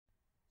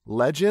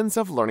Legends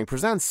of Learning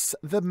presents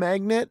the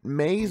Magnet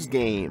Maze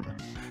game.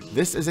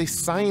 This is a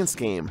science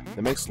game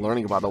that makes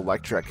learning about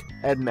electric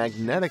and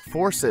magnetic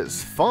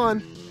forces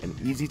fun and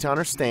easy to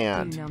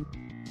understand.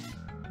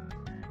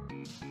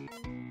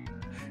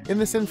 In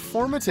this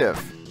informative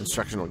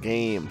instructional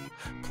game,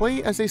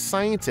 play as a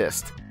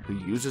scientist who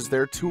uses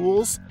their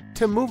tools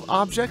to move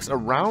objects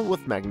around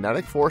with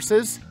magnetic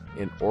forces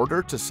in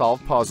order to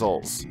solve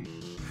puzzles.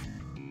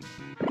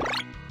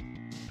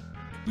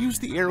 Use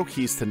the arrow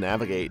keys to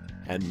navigate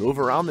and move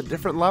around the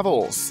different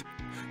levels.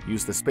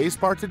 Use the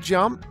spacebar to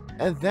jump,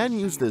 and then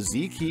use the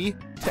Z key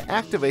to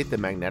activate the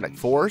magnetic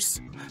force,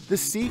 the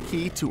C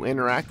key to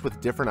interact with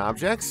different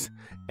objects,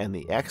 and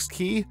the X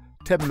key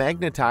to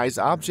magnetize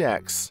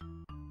objects.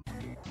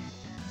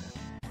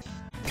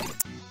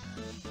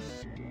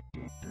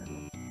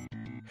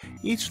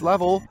 Each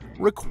level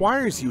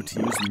requires you to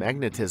use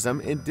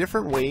magnetism in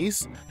different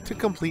ways to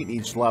complete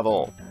each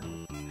level.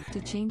 To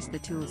change the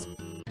tools,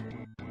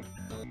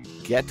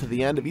 Get to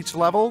the end of each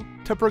level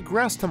to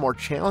progress to more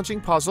challenging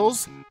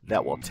puzzles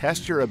that will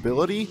test your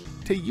ability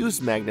to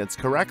use magnets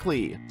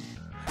correctly.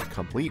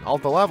 Complete all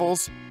the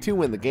levels to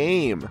win the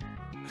game.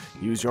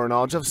 Use your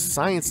knowledge of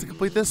science to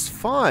complete this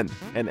fun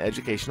and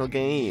educational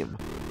game.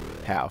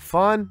 Have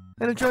fun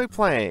and enjoy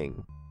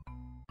playing.